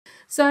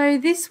So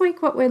this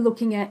week what we're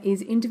looking at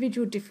is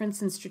individual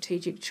difference and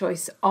strategic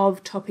choice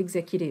of top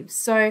executives.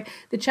 So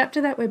the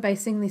chapter that we're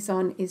basing this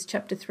on is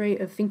chapter 3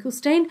 of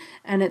Finkelstein,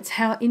 and it's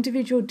how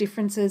individual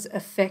differences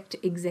affect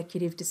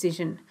executive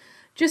decision.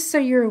 Just so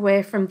you're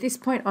aware, from this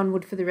point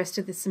onward for the rest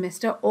of the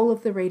semester, all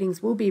of the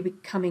readings will be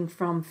coming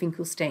from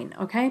Finkelstein,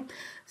 okay?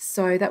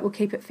 So that will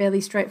keep it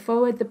fairly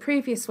straightforward. The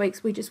previous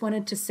weeks, we just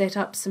wanted to set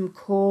up some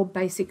core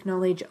basic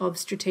knowledge of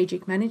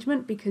strategic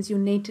management, because you'll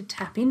need to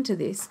tap into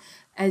this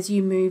as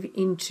you move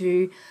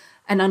into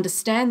and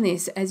understand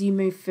this as you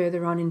move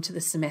further on into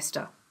the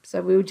semester. So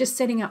we were just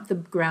setting up the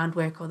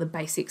groundwork or the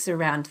basics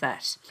around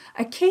that.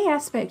 A key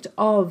aspect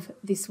of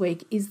this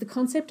week is the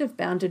concept of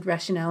bounded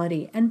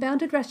rationality. And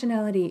bounded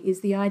rationality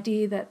is the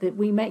idea that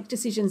we make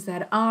decisions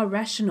that are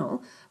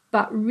rational,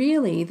 but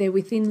really they're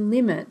within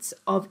limits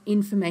of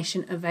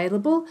information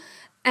available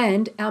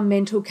and our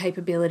mental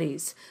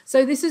capabilities.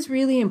 So this is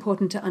really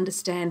important to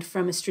understand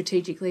from a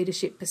strategic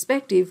leadership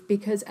perspective,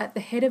 because at the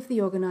head of the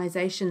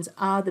organisations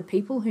are the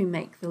people who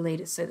make the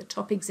leaders. So the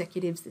top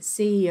executives, the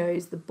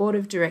CEOs, the board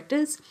of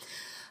directors,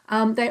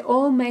 they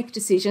all make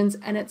decisions,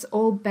 and it's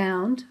all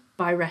bound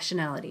by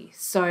rationality.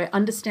 So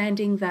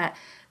understanding that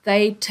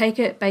they take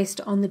it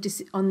based on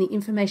the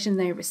information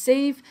they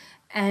receive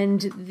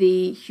and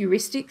the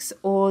heuristics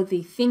or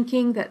the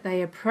thinking that they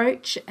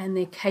approach and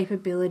their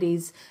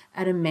capabilities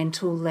at a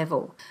mental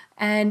level.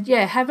 And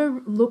yeah, have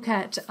a look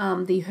at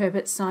the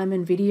Herbert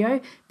Simon video,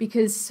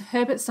 because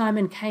Herbert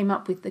Simon came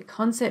up with the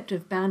concept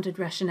of bounded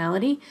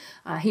rationality.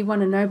 He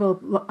won a Nobel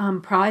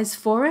Prize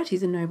for it.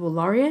 He's a Nobel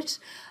laureate.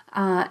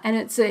 And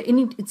it's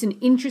an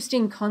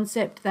interesting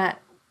concept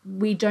that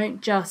we don't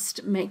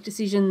just make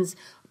decisions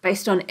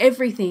based on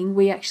everything,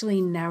 we actually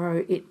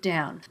narrow it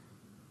down.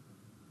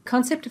 The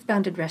concept of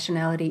bounded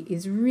rationality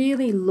is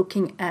really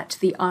looking at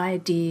the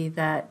idea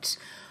that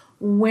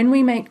when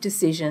we make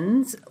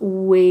decisions,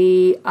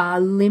 we are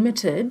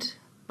limited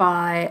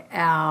by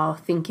our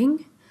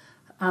thinking.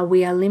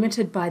 We are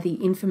limited by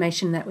the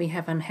information that we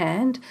have on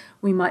hand.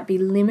 We might be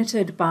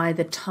limited by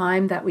the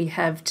time that we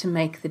have to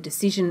make the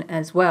decision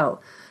as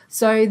well.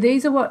 So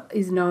these are what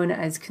is known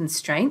as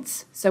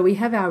constraints. So we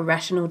have our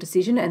rational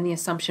decision, and the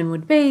assumption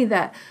would be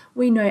that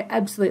we know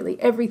absolutely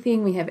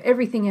everything, we have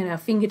everything at our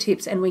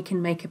fingertips, and we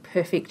can make a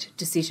perfect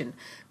decision.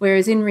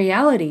 Whereas in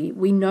reality,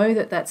 we know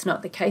that that's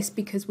not the case,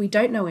 because we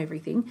don't know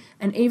everything.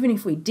 And even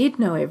if we did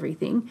know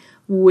everything,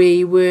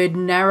 we would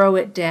narrow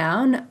it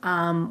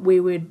down. We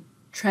would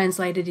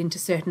translate it into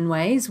certain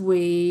ways.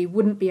 We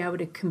wouldn't be able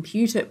to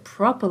compute it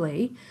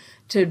properly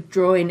to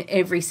draw in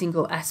every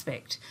single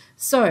aspect.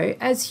 So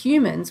as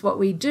humans, what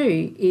we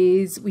do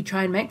is we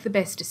try and make the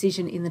best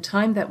decision in the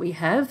time that we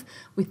have,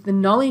 with the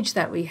knowledge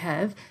that we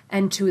have,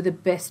 and to the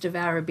best of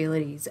our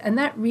abilities. And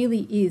that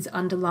really is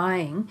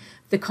underlying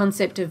the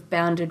concept of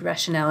bounded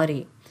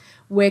rationality.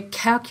 We're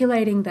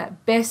calculating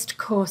that best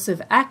course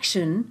of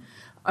action,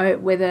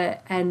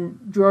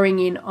 and drawing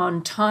in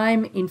on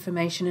time,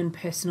 information, and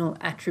personal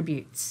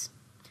attributes.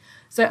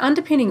 So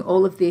underpinning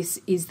all of this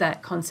is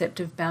that concept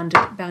of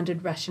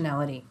bounded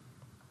rationality.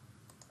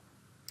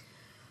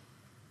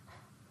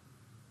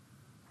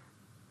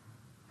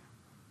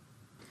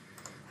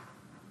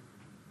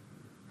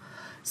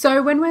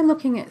 So when we're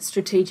looking at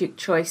strategic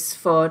choice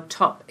for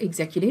top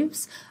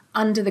executives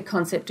under the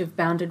concept of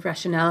bounded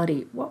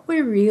rationality, what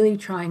we're really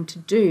trying to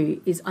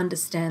do is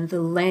understand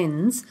the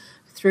lens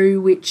through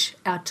which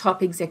our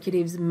top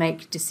executives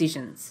make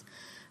decisions.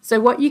 So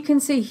what you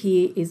can see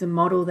here is a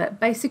model that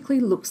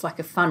basically looks like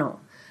a funnel.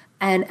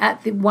 And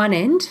at the one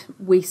end,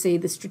 we see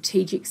the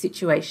strategic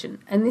situation.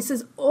 And this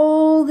is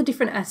all the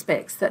different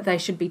aspects that they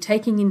should be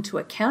taking into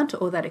account,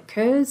 or that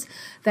occurs,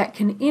 that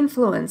can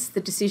influence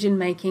the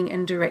decision-making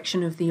and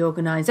direction of the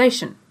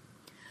organisation.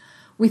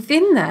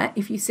 Within that,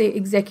 if you see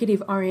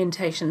executive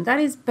orientation, that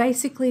is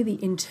basically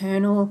the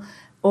internal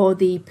or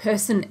the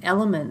person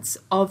elements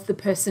of the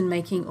person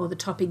making, or the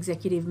top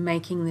executive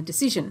making the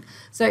decision.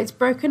 So it's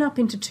broken up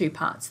into two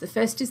parts. The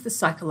first is the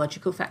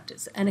psychological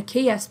factors, and a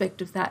key aspect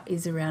of that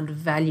is around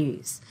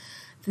values.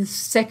 The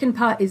second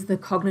part is the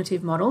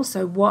cognitive model.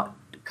 So what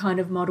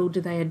kind of model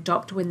do they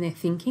adopt when they're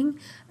thinking?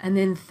 And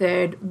then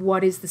third,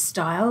 what is the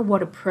style?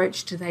 What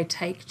approach do they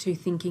take to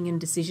thinking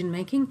and decision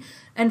making?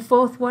 And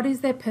fourth, what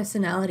is their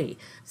personality?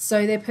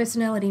 So their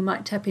personality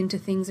might tap into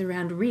things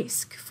around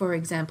risk. For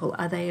example,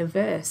 are they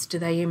averse? Do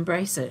they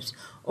embrace it?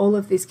 All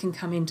of this can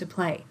come into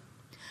play.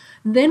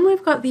 Then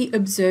we've got the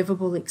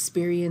observable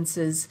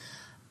experiences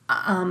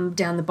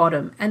down the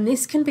bottom, and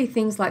this can be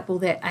things like, well,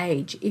 their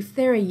age. If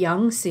they're a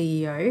young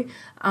CEO,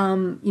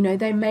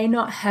 they may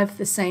not have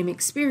the same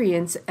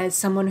experience as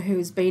someone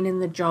who's been in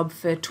the job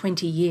for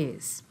 20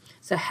 years.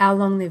 So how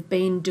long they've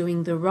been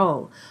doing the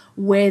role,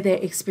 where their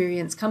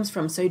experience comes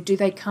from. So do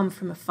they come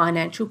from a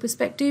financial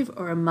perspective,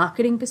 or a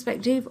marketing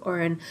perspective, or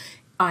an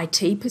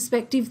IT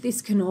perspective?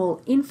 This can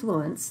all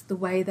influence the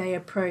way they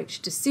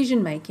approach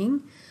decision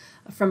making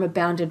from a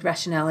bounded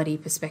rationality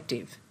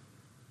perspective.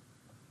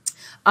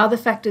 Other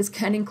factors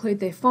can include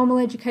their formal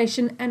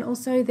education and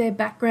also their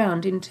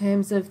background in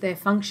terms of their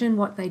function,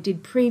 what they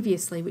did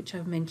previously, which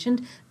I've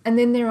mentioned. And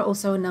then there are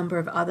also a number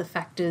of other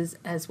factors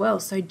as well.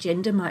 So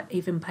gender might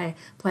even play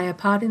a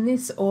part in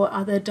this, or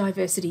other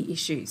diversity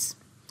issues.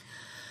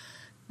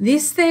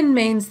 This then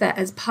means that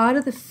as part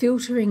of the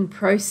filtering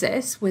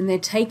process, when they're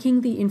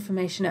taking the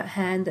information at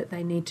hand that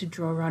they need to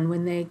draw on,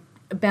 when they're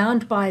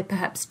bound by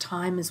perhaps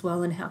time as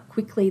well and how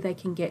quickly they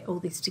can get all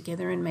this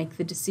together and make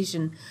the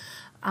decision,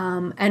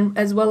 and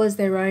as well as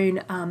their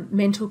own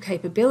mental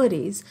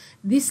capabilities,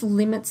 this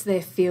limits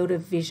their field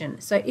of vision.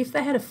 So if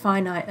they had a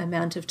finite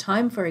amount of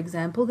time, for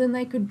example, then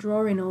they could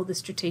draw in all the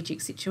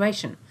strategic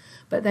situation,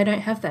 but they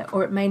don't have that,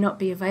 or it may not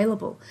be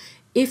available.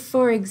 If,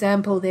 for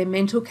example, their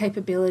mental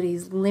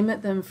capabilities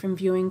limit them from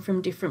viewing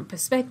from different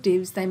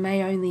perspectives, they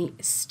may only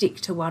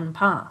stick to one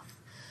path.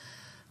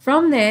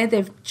 From there,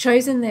 they've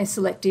chosen their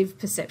selective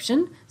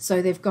perception.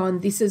 So they've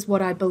gone, this is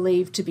what I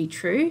believe to be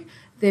true.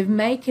 They've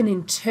made an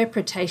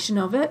interpretation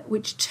of it,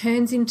 which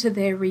turns into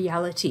their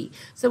reality.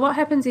 So what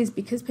happens is,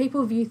 because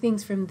people view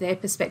things from their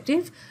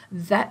perspective,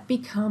 that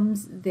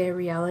becomes their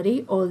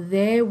reality, or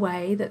their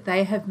way that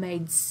they have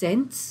made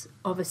sense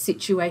of a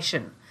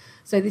situation.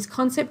 So this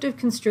concept of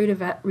construed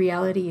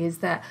reality is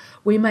that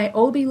we may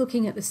all be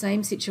looking at the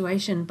same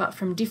situation, but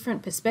from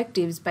different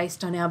perspectives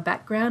based on our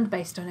background,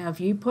 based on our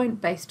viewpoint,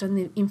 based on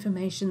the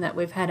information that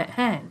we've had at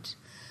hand.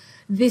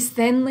 This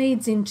then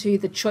leads into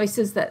the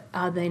choices that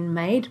are then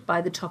made by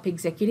the top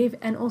executive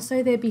and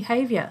also their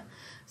behaviour.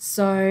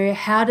 So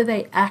how do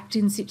they act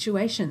in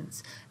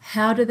situations?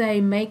 How have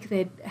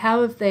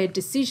their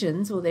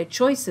decisions or their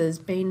choices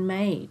been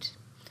made?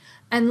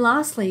 And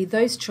lastly,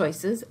 those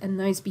choices and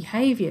those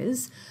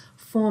behaviours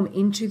form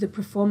into the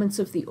performance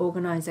of the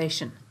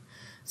organisation.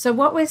 So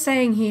what we're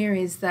saying here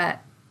is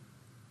that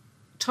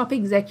top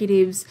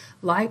executives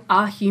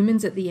are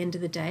humans at the end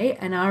of the day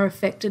and are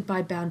affected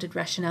by bounded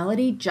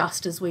rationality,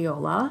 just as we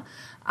all are.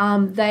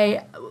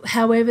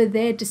 However,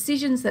 their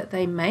decisions that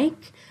they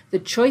make, the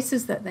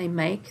choices that they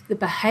make, the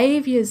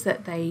behaviours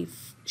that they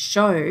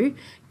show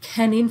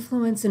can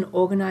influence an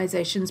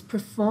organisation's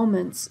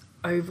performance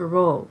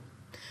overall.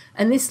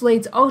 And this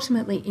leads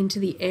ultimately into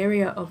the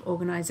area of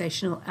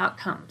organisational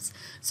outcomes.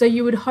 So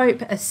you would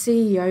hope a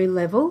CEO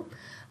level,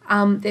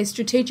 their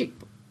strategic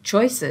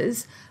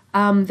choices,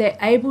 they're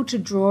able to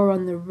draw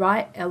on the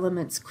right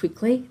elements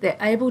quickly. They're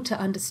able to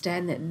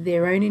understand that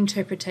their own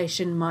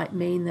interpretation might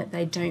mean that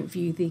they don't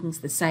view things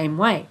the same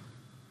way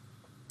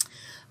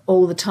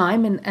all the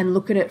time and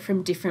look at it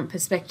from different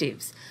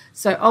perspectives.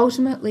 So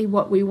ultimately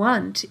what we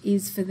want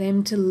is for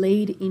them to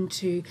lead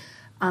into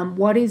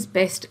what is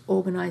best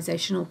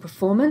organisational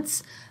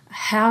performance.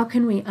 How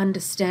can we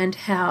understand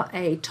how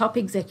a top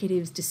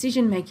executive's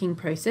decision-making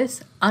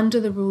process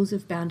under the rules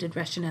of bounded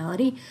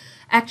rationality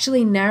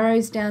actually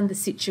narrows down the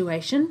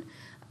situation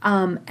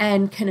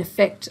and can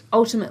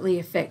ultimately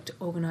affect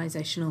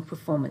organisational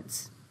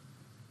performance.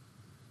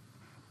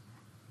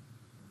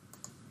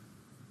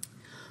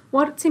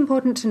 What's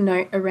important to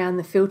note around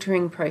the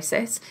filtering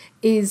process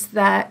is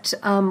that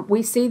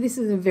we see this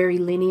as a very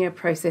linear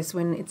process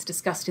when it's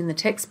discussed in the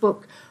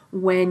textbook,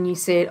 when you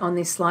see it on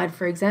this slide,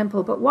 for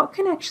example. But what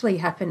can actually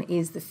happen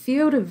is the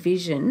field of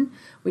vision,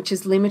 which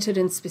is limited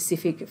and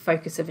specific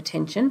focus of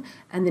attention,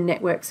 and the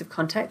networks of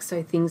contacts,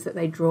 so things that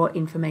they draw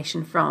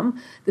information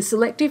from. The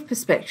selective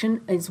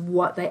perception is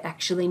what they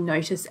actually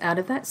notice out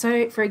of that.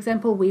 So, for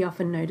example, we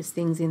often notice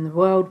things in the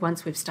world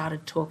once we've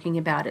started talking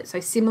about it. So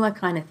similar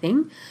kind of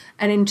thing.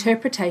 And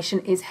interpretation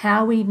is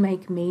how we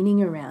make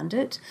meaning around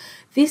it.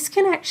 This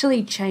can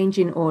actually change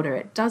in order.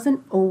 It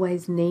doesn't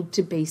always need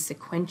to be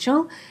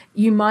sequential.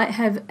 You might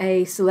have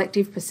a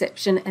selective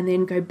perception and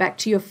then go back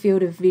to your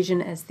field of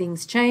vision as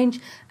things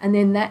change, and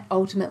then that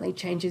ultimately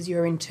changes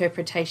your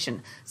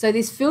interpretation. So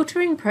this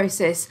filtering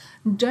process,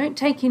 don't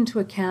take into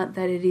account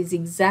that it is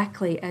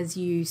exactly as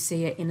you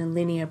see it in a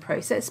linear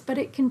process, but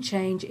it can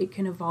change, it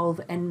can evolve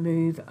and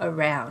move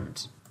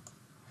around.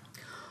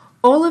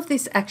 All of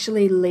this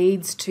actually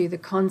leads to the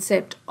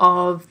concept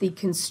of the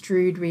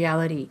construed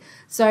reality.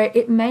 So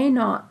it may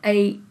not,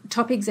 a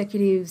top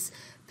executive's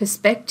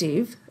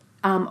perspective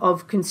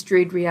of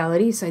construed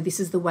reality, so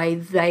this is the way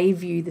they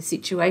view the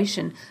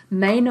situation,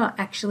 may not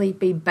actually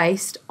be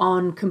based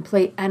on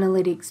complete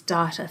analytics,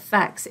 data,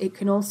 facts. It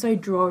can also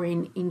draw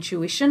in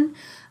intuition.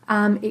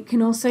 It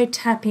can also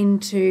tap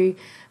into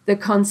the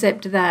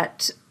concept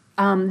that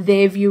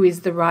their view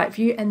is the right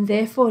view, and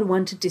therefore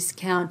want to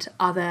discount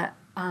other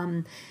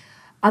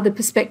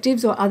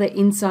perspectives or other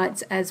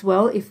insights as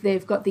well if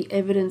they've got the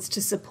evidence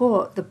to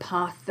support the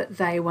path that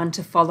they want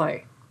to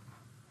follow.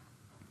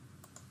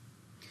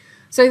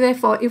 So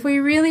therefore, if we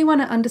really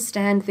want to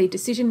understand the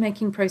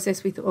decision-making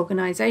process with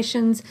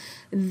organisations,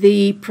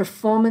 the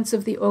performance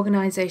of the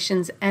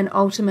organisations, and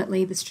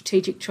ultimately the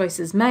strategic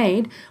choices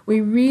made,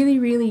 we really,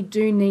 really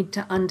do need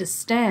to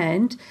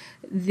understand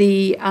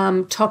the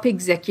top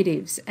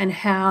executives and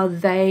how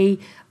they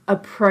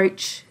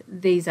approach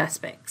these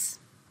aspects.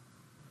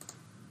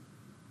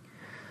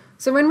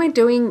 So when we're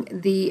doing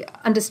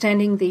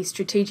understanding the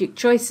strategic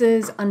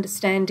choices,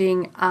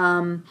 understanding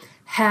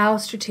how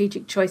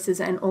strategic choices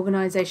and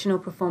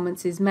organisational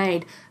performance is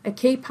made, a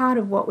key part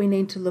of what we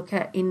need to look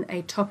at in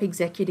a top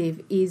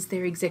executive is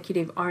their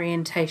executive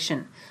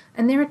orientation.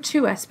 And there are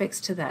two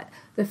aspects to that.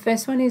 The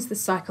first one is the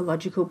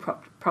psychological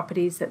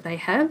properties that they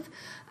have.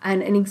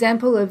 And an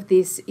example of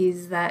this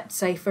is that,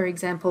 say, for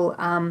example,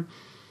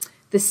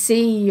 the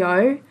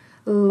CEO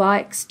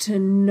likes to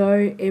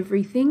know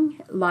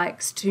everything,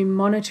 likes to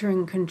monitor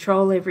and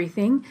control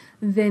everything,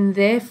 then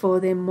therefore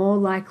they're more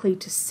likely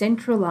to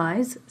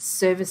centralise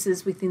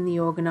services within the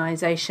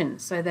organisation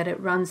so that it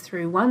runs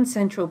through one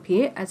central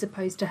peer as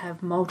opposed to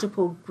have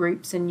multiple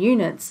groups and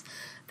units,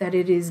 that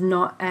it is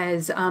not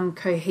as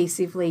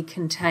cohesively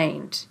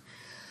contained.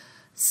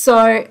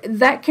 So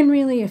that can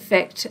really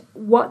affect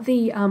what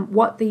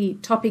the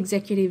top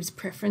executives'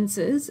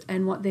 preferences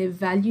and what their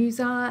values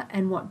are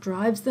and what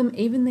drives them,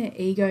 even their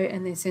ego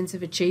and their sense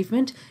of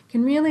achievement,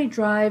 can really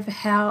drive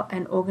how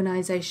an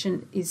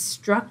organisation is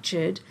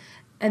structured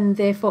and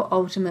therefore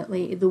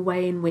ultimately the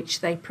way in which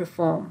they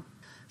perform.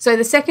 So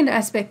the second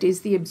aspect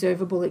is the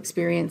observable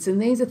experience,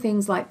 and these are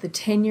things like the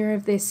tenure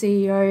of their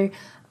CEO,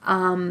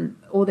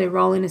 or their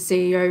role in a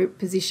CEO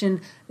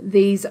position.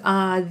 These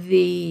are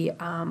the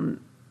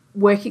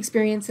work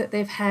experience that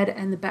they've had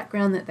and the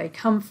background that they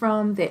come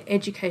from, their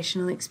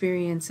educational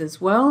experience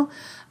as well,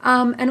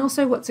 and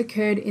also what's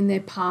occurred in their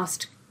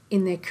past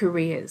in their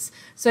careers.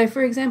 So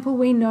for example,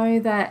 we know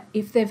that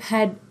if they've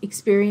had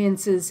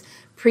experiences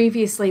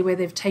previously where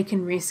they've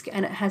taken risk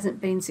and it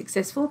hasn't been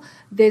successful,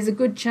 there's a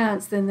good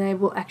chance then they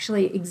will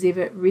actually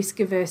exhibit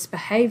risk-averse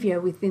behaviour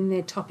within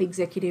their top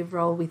executive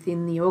role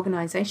within the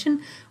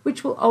organisation,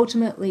 which will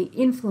ultimately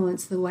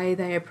influence the way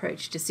they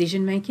approach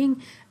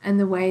decision-making and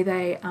the way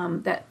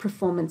that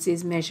performance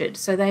is measured.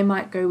 So they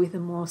might go with a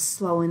more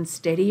slow and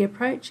steady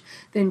approach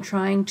than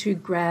trying to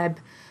grab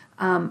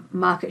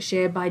market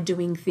share by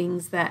doing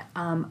things that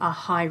are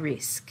high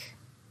risk.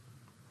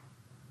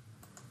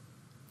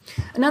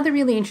 Another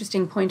really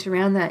interesting point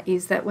around that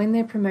is that when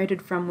they're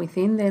promoted from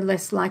within, they're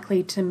less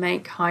likely to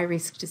make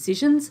high-risk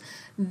decisions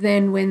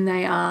than when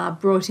they are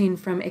brought in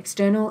from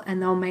external,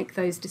 and they'll make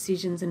those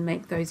decisions and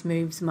make those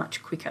moves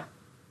much quicker.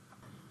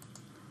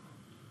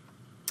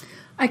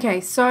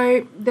 Okay,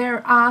 so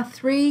there are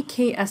three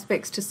key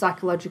aspects to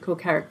psychological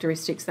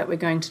characteristics that we're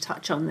going to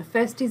touch on. The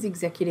first is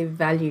executive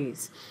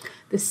values.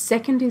 The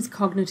second is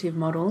cognitive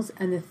models,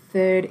 and the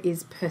third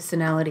is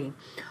personality.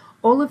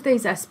 All of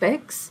these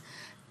aspects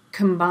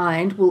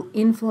combined will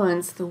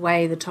influence the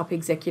way the top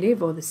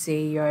executive or the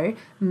CEO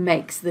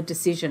makes the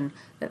decision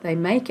that they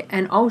make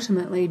and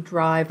ultimately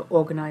drive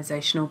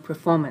organisational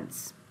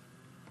performance.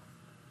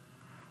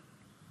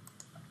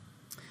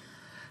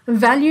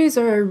 Values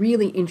are a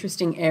really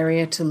interesting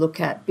area to look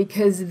at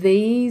because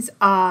these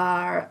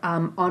are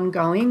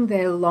ongoing,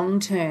 they're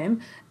long-term,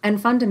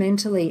 and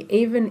fundamentally,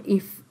 even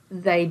if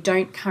they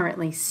don't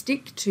currently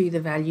stick to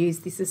the values,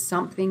 this is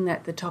something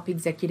that the top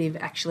executive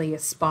actually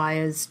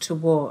aspires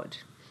toward.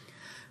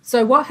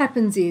 So what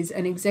happens is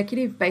an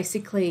executive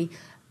basically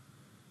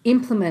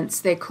implements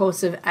their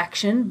course of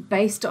action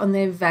based on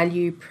their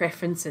value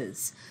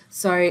preferences.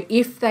 So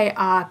if they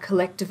are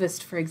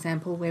collectivist, for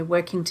example, we're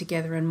working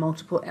together in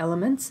multiple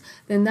elements,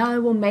 then they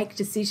will make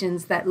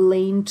decisions that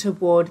lean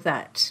toward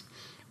that.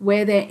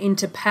 Where they're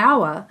into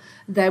power,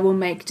 they will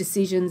make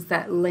decisions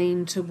that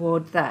lean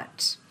toward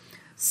that.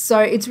 So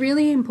it's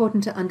really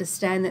important to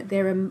understand that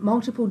there are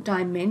multiple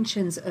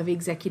dimensions of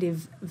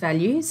executive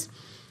values,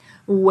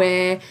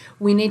 where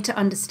we need to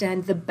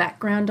understand the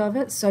background of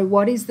it. So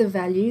what is the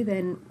value?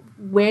 Then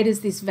where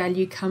does this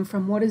value come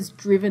from? What has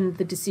driven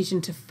the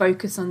decision to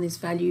focus on this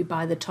value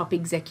by the top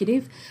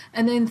executive?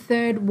 And then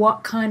third,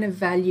 what kind of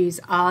values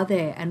are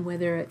there, and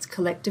whether it's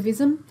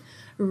collectivism,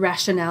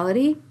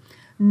 rationality,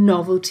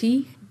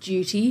 novelty,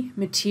 duty,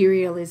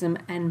 materialism,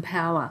 and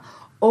power.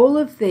 All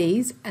of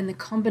these and the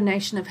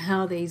combination of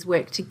how these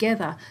work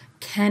together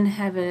can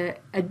have a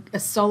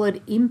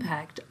solid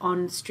impact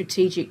on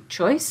strategic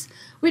choice,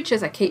 which,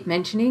 as I keep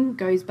mentioning,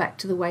 goes back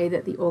to the way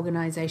that the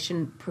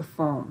organisation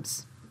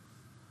performs.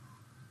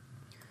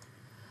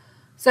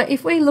 So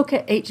if we look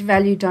at each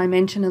value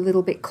dimension a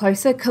little bit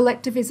closer,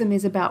 collectivism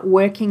is about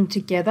working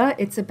together.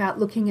 It's about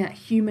looking at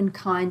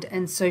humankind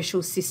and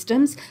social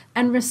systems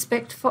and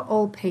respect for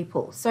all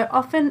people. So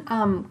often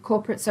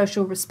corporate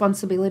social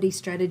responsibility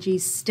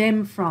strategies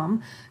stem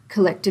from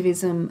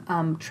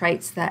collectivism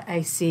traits that a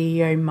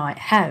CEO might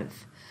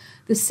have.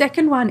 The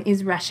second one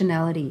is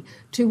rationality.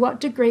 To what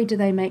degree do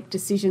they make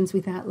decisions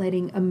without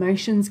letting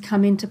emotions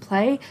come into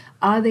play?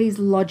 Are these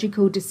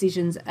logical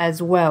decisions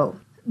as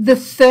well? The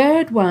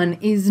third one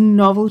is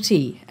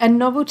novelty, and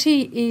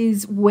novelty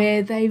is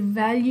where they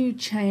value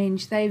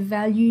change, they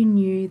value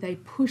new, they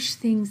push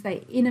things,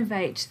 they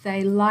innovate,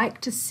 they like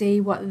to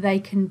see what they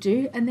can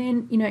do, and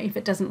then, if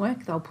it doesn't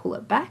work, they'll pull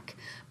it back,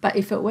 but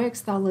if it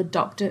works, they'll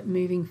adopt it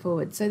moving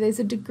forward. So there's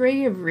a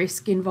degree of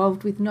risk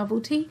involved with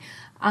novelty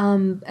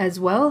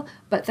as well,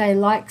 but they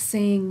like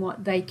seeing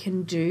what they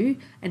can do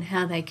and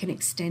how they can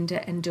extend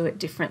it and do it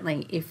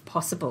differently if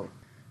possible.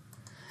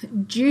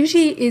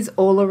 Duty is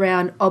all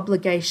around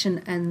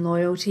obligation and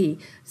loyalty.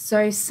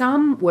 So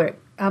some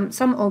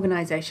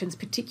organisations,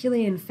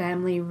 particularly in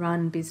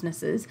family-run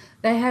businesses,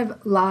 they have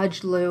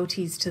large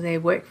loyalties to their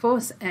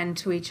workforce and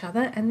to each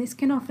other, and this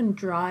can often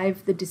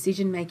drive the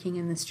decision-making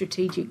and the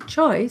strategic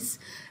choice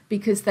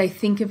because they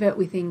think of it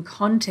within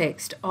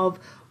context of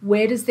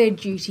where does their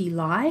duty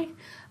lie,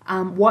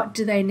 what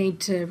do they need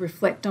to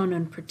reflect on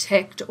and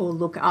protect or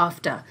look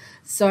after.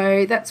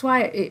 So that's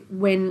why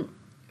when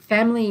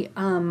family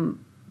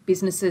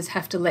businesses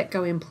have to let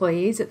go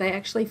employees, that they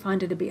actually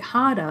find it a bit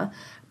harder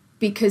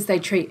because they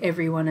treat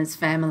everyone as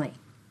family.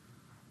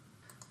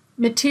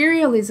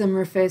 Materialism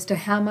refers to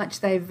how much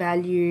they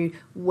value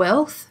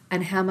wealth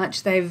and how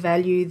much they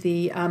value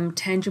the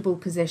tangible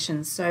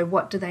possessions. So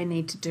what do they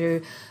need to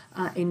do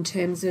in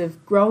terms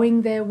of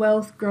growing their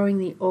wealth, growing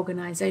the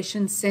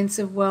organisation's sense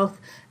of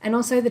wealth, and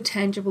also the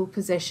tangible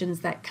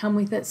possessions that come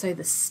with it, so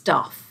the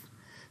stuff.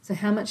 So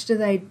how much do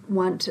they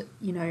want,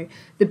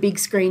 the big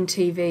screen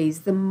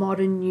TVs, the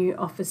modern new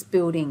office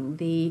building,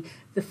 the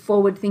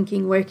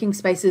forward-thinking working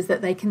spaces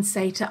that they can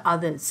say to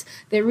others.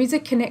 There is a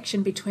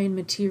connection between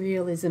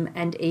materialism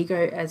and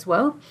ego as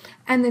well,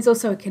 and there's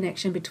also a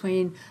connection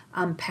between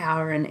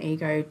power and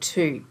ego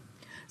too.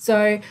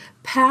 So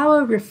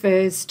power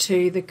refers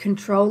to the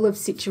control of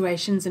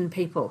situations and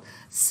people.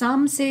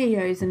 Some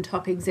CEOs and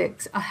top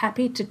execs are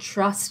happy to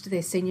trust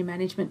their senior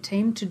management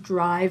team to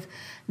drive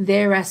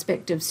their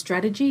aspect of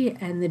strategy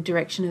and the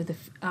direction of the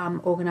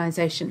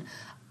organisation.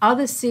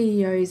 Other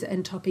CEOs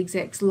and top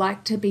execs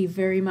like to be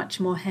very much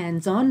more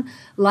hands-on,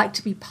 like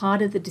to be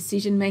part of the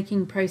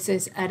decision-making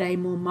process at a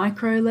more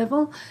micro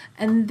level,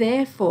 and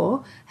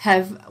therefore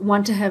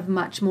want to have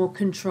much more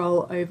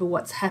control over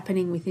what's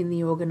happening within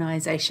the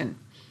organisation.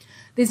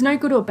 There's no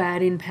good or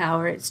bad in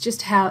power, it's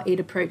just how it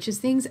approaches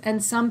things,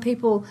 and some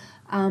people,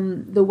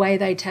 the way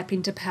they tap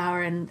into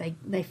power and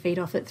they feed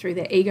off it through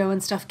their ego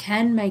and stuff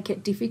can make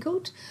it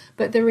difficult,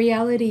 but the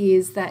reality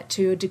is that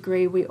to a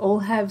degree we all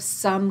have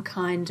some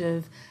kind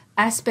of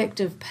aspect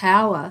of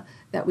power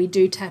that we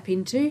do tap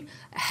into.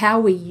 How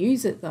we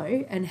use it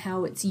though, and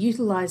how it's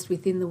utilised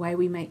within the way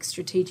we make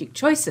strategic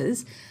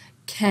choices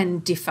can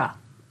differ,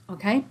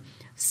 okay?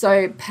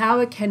 So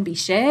power can be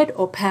shared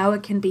or power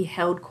can be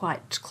held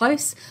quite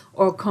close,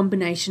 or a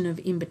combination of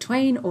in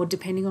between, or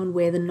depending on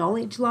where the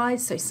knowledge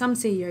lies. So some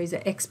CEOs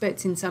are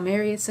experts in some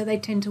areas, so they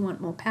tend to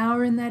want more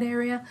power in that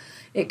area.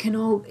 It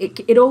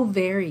all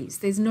varies.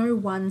 There's no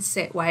one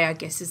set way, I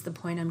guess, is the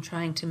point I'm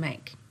trying to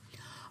make.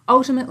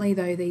 Ultimately,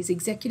 though, these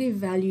executive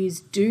values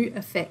do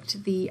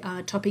affect the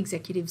top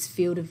executives'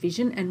 field of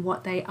vision and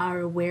what they are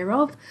aware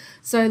of.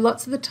 So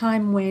lots of the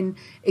time when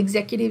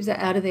executives are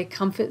out of their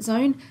comfort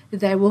zone,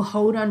 they will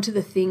hold on to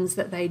the things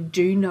that they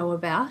do know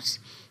about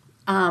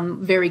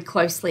very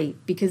closely,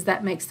 because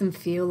that makes them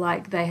feel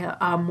like they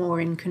are more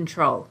in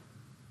control.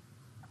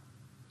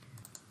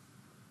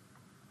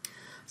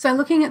 So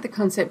looking at the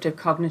concept of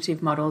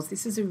cognitive models,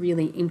 this is a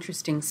really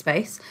interesting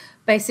space.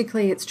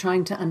 Basically, it's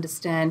trying to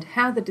understand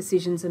how the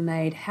decisions are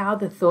made, how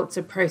the thoughts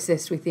are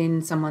processed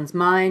within someone's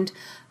mind,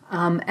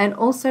 and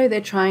also they're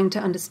trying to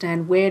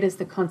understand where does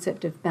the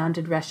concept of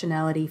bounded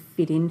rationality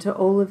fit into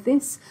all of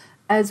this,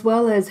 as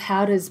well as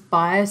how does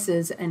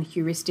biases and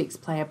heuristics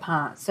play a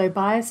part. So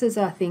biases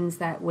are things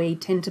that we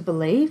tend to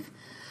believe,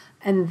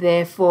 and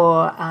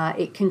therefore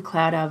it can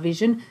cloud our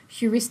vision.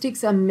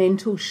 Heuristics are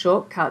mental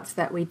shortcuts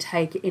that we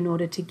take in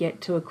order to get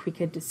to a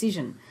quicker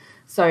decision.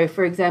 So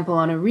for example,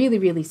 on a really,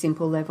 really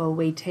simple level,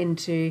 we tend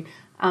to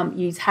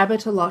use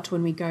habit a lot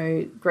when we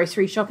go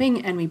grocery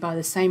shopping and we buy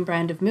the same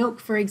brand of milk,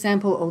 for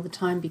example, all the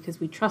time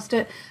because we trust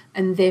it,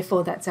 and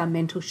therefore that's our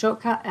mental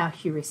shortcut, our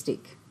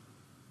heuristic.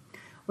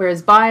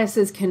 Whereas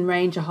biases can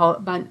range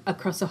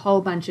across a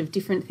whole bunch of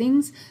different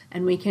things,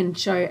 and we can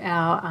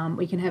show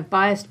we can have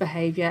biased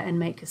behaviour and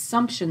make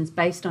assumptions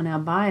based on our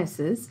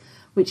biases,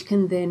 which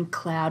can then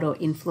cloud or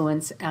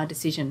influence our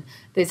decision.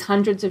 There's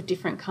hundreds of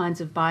different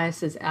kinds of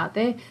biases out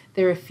there.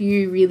 There are a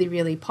few really,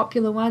 really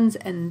popular ones,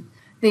 and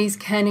these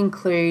can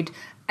include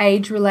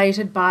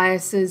age-related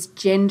biases,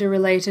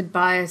 gender-related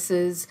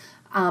biases,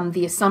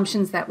 the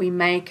assumptions that we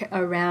make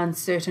around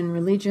certain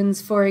religions,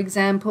 for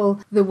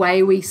example, the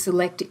way we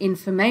select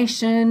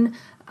information,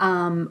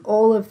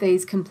 all of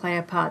these can play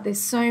a part. There's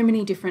so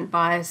many different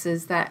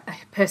biases that a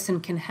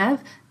person can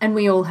have, and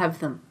we all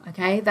have them,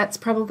 okay? That's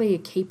probably a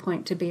key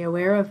point to be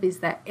aware of, is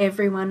that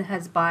everyone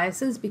has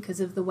biases because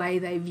of the way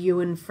they view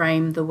and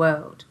frame the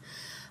world.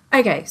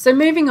 Okay, so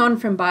moving on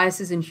from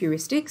biases and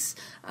heuristics,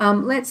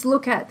 let's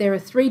look at, there are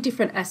three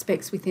different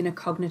aspects within a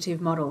cognitive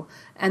model.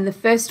 And the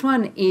first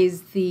one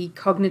is the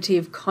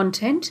cognitive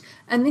content,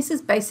 and this is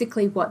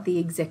basically what the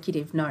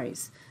executive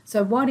knows.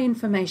 So what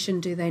information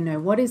do they know?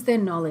 What is their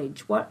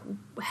knowledge? What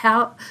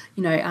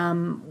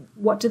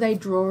do they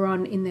draw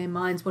on in their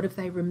minds? What have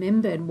they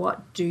remembered?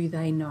 What do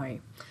they know?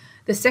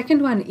 The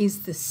second one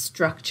is the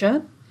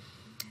structure,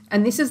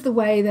 and this is the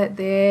way that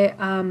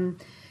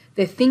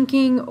their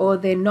thinking or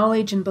their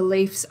knowledge and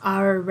beliefs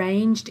are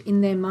arranged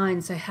in their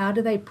mind. So how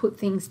do they put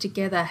things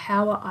together?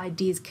 How are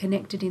ideas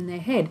connected in their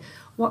head?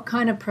 What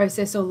kind of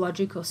process or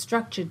logic or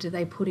structure do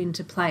they put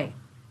into play?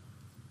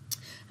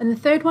 And the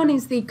third one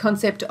is the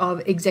concept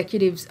of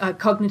executives'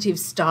 cognitive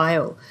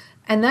style.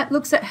 And that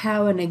looks at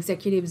how an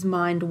executive's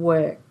mind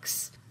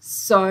works.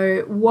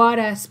 So what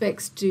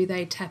aspects do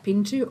they tap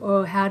into,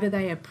 or how do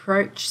they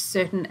approach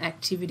certain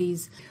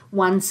activities?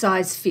 One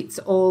size fits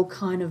all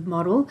kind of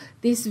model.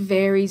 This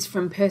varies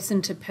from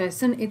person to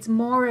person. It's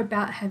more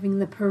about having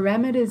the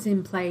parameters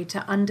in play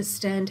to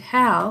understand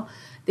how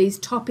these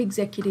top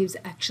executives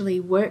actually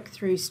work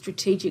through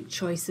strategic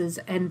choices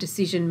and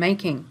decision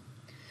making.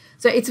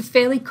 So it's a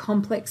fairly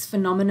complex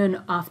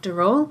phenomenon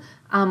after all.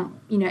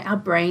 Our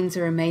brains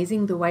are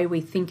amazing. The way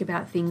we think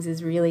about things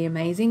is really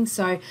amazing.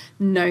 So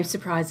no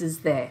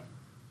surprises there.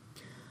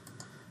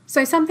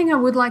 So something I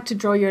would like to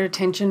draw your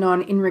attention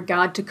on in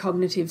regard to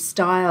cognitive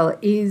style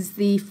is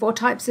the 4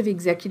 types of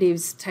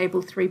executives,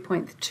 table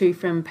 3.2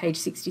 from page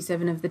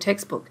 67 of the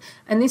textbook.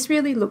 And this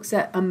really looks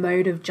at a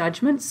mode of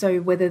judgment, so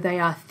whether they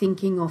are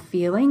thinking or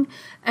feeling,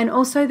 and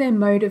also their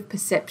mode of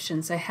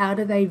perception, so how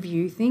do they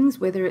view things,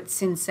 whether it's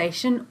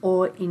sensation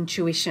or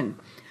intuition.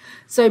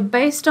 So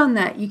based on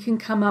that, you can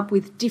come up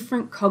with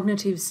different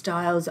cognitive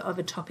styles of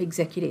a top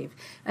executive.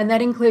 And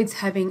that includes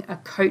having a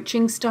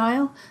coaching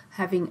style,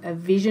 having a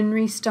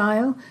visionary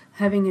style,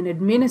 having an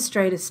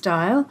administrator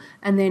style,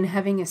 and then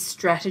having a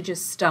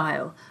strategist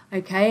style.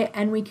 Okay,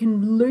 and we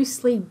can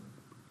loosely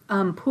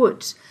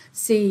put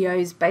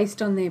CEOs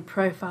based on their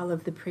profile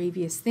of the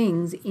previous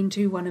things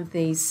into one of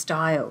these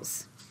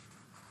styles.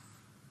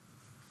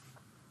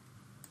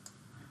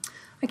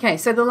 Okay,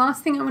 so the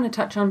last thing I want to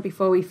touch on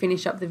before we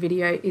finish up the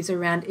video is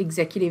around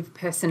executive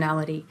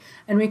personality.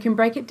 And we can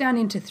break it down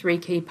into 3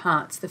 key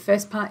parts. The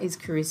first part is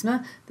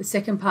charisma, the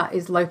second part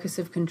is locus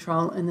of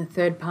control, and the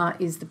third part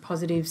is the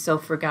positive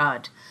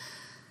self-regard.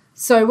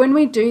 So when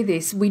we do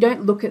this, we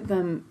don't look at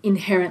them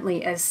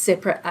inherently as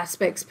separate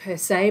aspects per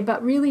se,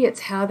 but really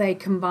it's how they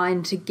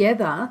combine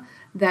together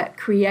that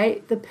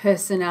create the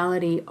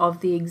personality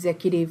of the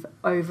executive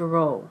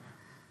overall.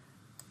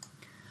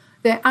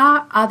 There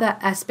are other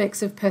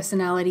aspects of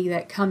personality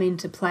that come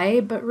into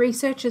play, but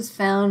research has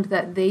found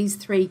that these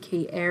 3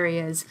 key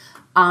areas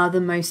are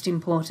the most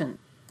important.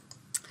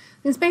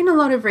 There's been a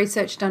lot of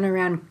research done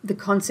around the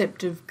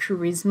concept of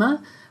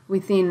charisma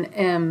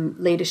within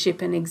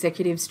leadership and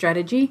executive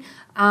strategy,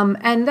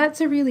 and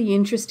that's a really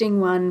interesting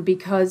one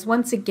because,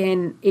 once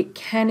again, it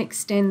can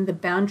extend the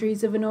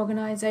boundaries of an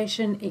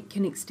organisation, it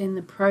can extend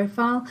the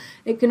profile,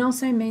 it can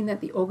also mean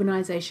that the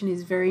organisation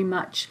is very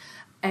much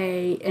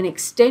an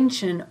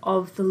extension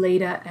of the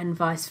leader and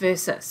vice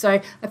versa.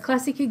 So a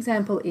classic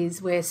example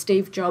is where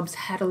Steve Jobs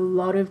had a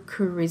lot of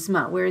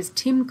charisma, whereas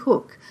Tim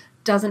Cook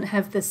doesn't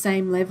have the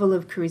same level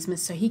of charisma,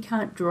 so he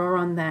can't draw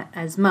on that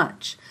as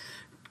much.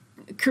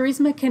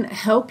 Charisma can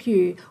help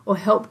you or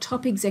help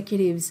top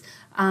executives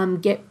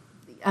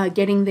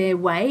getting their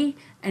way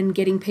and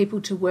getting people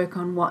to work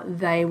on what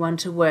they want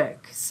to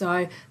work.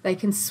 So they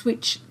can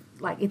switch,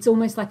 it's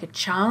almost like a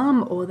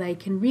charm, or they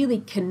can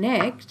really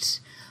connect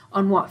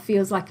on what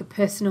feels like a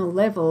personal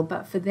level,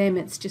 but for them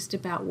it's just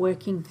about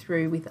working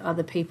through with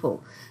other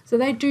people. So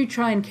they do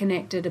try and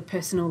connect at a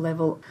personal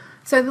level.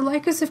 So the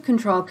locus of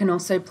control can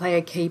also play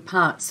a key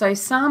part. So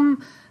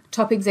some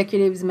top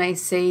executives may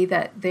see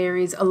that there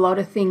is a lot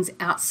of things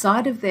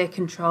outside of their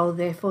control,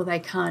 therefore they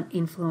can't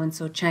influence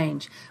or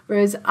change.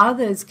 Whereas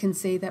others can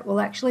see that, well,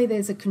 actually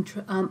there's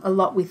a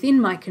lot within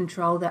my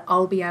control that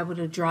I'll be able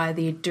to drive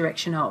the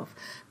direction of.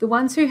 The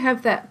ones who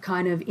have that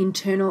kind of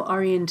internal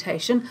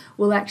orientation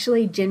will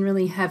actually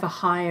generally have a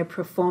higher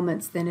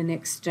performance than an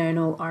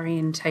external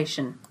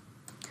orientation.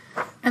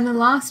 And the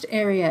last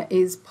area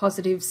is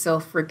positive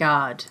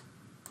self-regard.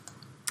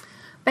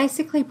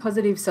 Basically,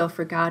 positive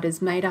self-regard is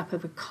made up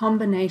of a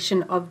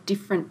combination of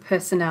different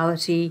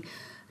personality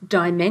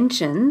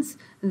dimensions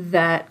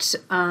that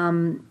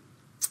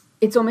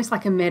it's almost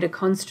like a meta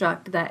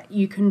construct that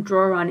you can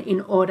draw on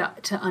in order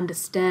to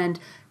understand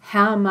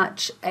how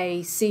much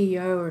a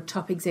CEO or a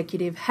top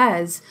executive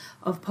has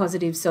of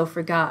positive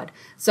self-regard.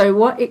 So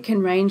what it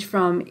can range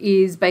from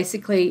is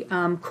basically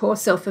core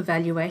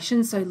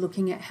self-evaluation, so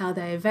looking at how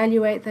they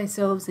evaluate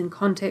themselves in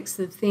context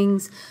of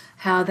things,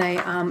 how they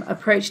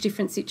approach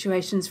different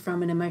situations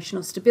from an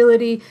emotional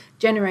stability,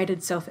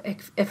 generated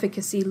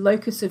self-efficacy,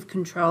 locus of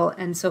control,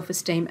 and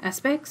self-esteem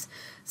aspects.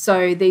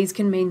 So these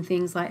can mean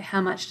things like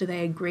how much do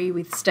they agree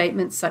with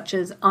statements such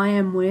as I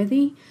am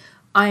worthy,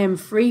 I am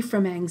free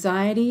from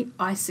anxiety,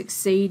 I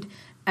succeed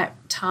at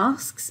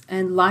tasks,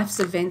 and life's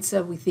events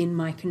are within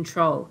my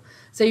control.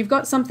 So you've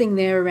got something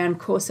there around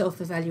core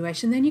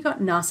self-evaluation. Then you've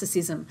got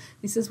narcissism.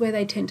 This is where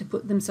they tend to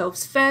put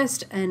themselves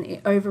first and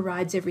it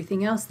overrides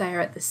everything else. They are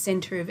at the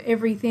center of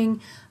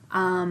everything.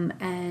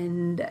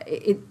 and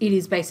it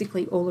is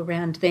basically all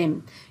around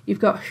them. You've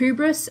got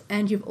hubris,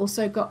 and you've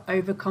also got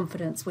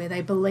overconfidence, where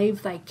they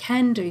believe they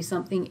can do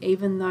something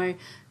even though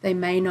they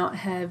may not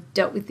have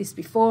dealt with this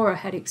before or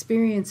had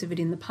experience of it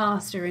in the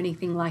past or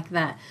anything like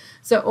that.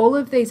 So all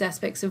of these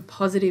aspects of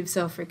positive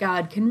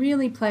self-regard can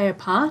really play a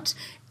part.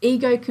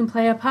 Ego can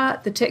play a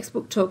part. The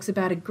textbook talks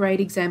about a great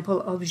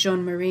example of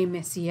Jean-Marie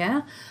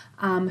Messier,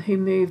 who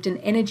moved an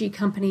energy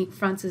company,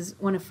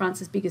 one of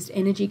France's biggest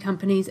energy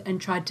companies,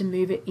 and tried to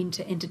move it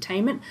into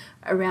entertainment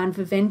around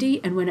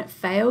Vivendi. And when it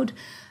failed,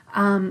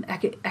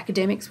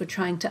 academics were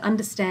trying to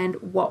understand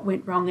what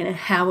went wrong and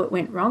how it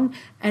went wrong.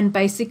 And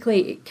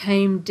basically it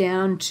came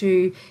down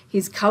to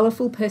his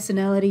colourful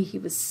personality. He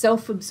was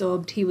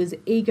self-absorbed. He was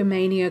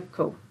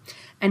egomaniacal.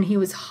 And he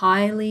was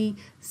highly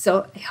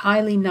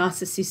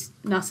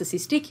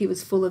narcissistic. He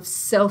was full of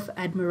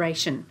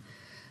self-admiration.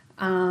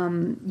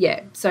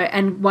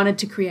 And wanted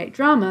to create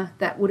drama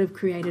that would have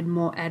created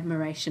more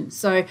admiration.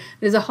 So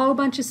there's a whole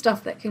bunch of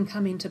stuff that can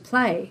come into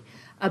play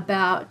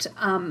about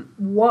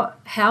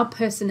how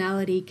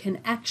personality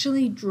can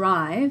actually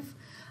drive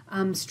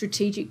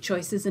strategic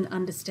choices and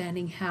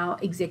understanding how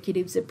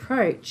executives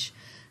approach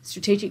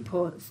strategic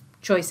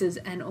choices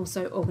and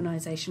also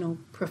organizational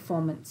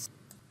performance.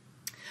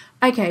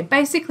 Okay,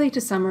 basically to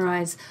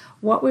summarize,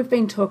 what we've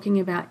been talking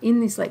about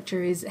in this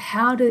lecture is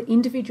how the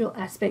individual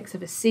aspects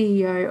of a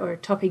CEO or a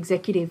top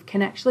executive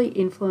can actually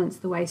influence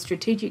the way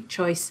strategic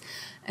choice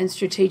and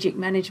strategic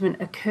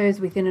management occurs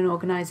within an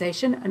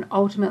organization and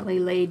ultimately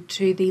lead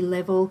to the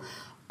level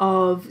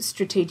of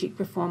strategic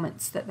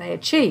performance that they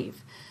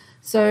achieve.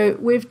 So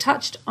we've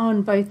touched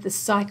on both the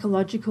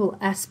psychological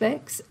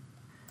aspects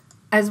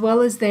as well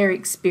as their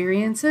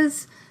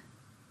experiences.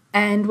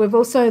 And we've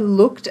also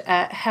looked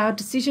at how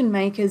decision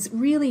makers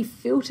really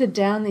filter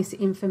down this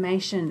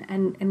information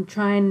and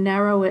try and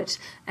narrow it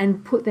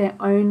and put their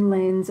own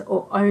lens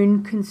or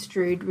own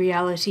construed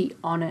reality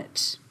on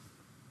it.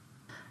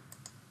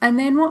 And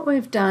then what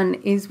we've done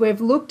is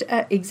we've looked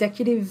at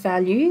executive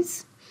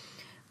values,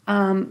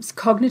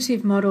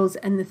 cognitive models,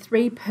 and the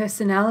 3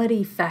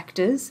 personality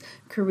factors: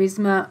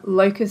 charisma,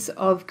 locus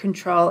of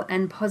control,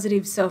 and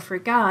positive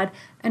self-regard,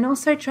 and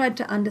also tried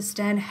to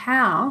understand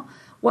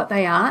what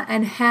they are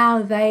and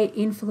how they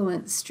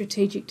influence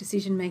strategic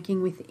decision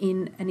making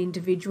within an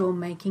individual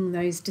making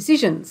those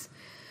decisions.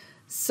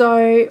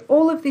 So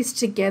all of this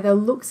together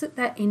looks at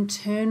that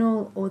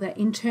internal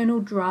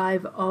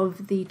drive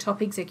of the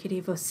top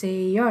executive or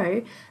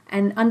CEO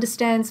and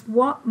understands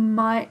what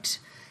might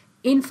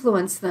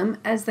influence them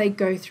as they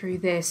go through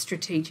their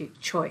strategic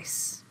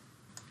choice.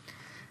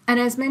 And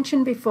as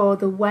mentioned before,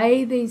 the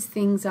way these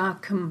things are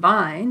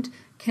combined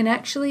can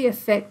actually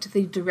affect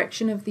the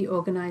direction of the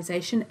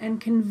organization and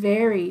can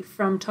vary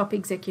from top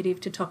executive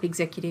to top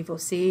executive or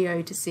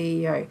CEO to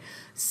CEO.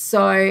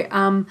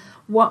 So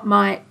what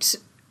might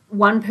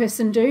one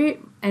person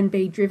do and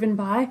be driven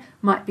by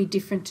might be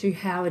different to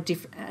how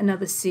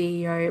another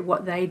CEO,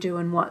 what they do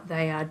and what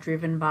they are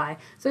driven by.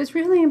 So it's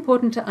really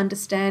important to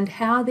understand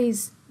how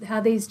these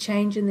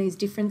change and these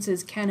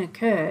differences can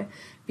occur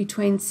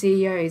between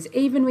CEOs.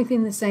 Even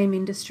within the same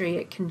industry,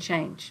 it can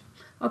change.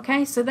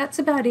 Okay, so that's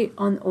about it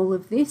on all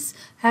of this.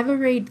 Have a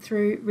reread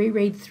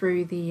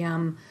through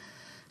the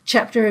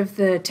chapter of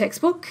the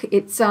textbook.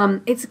 It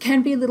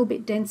can be a little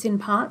bit dense in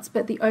parts,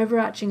 but the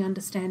overarching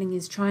understanding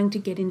is trying to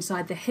get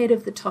inside the head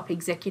of the top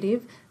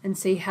executive and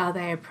see how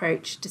they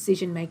approach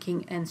decision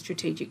making and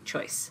strategic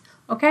choice.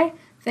 Okay,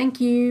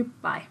 thank you.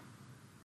 Bye.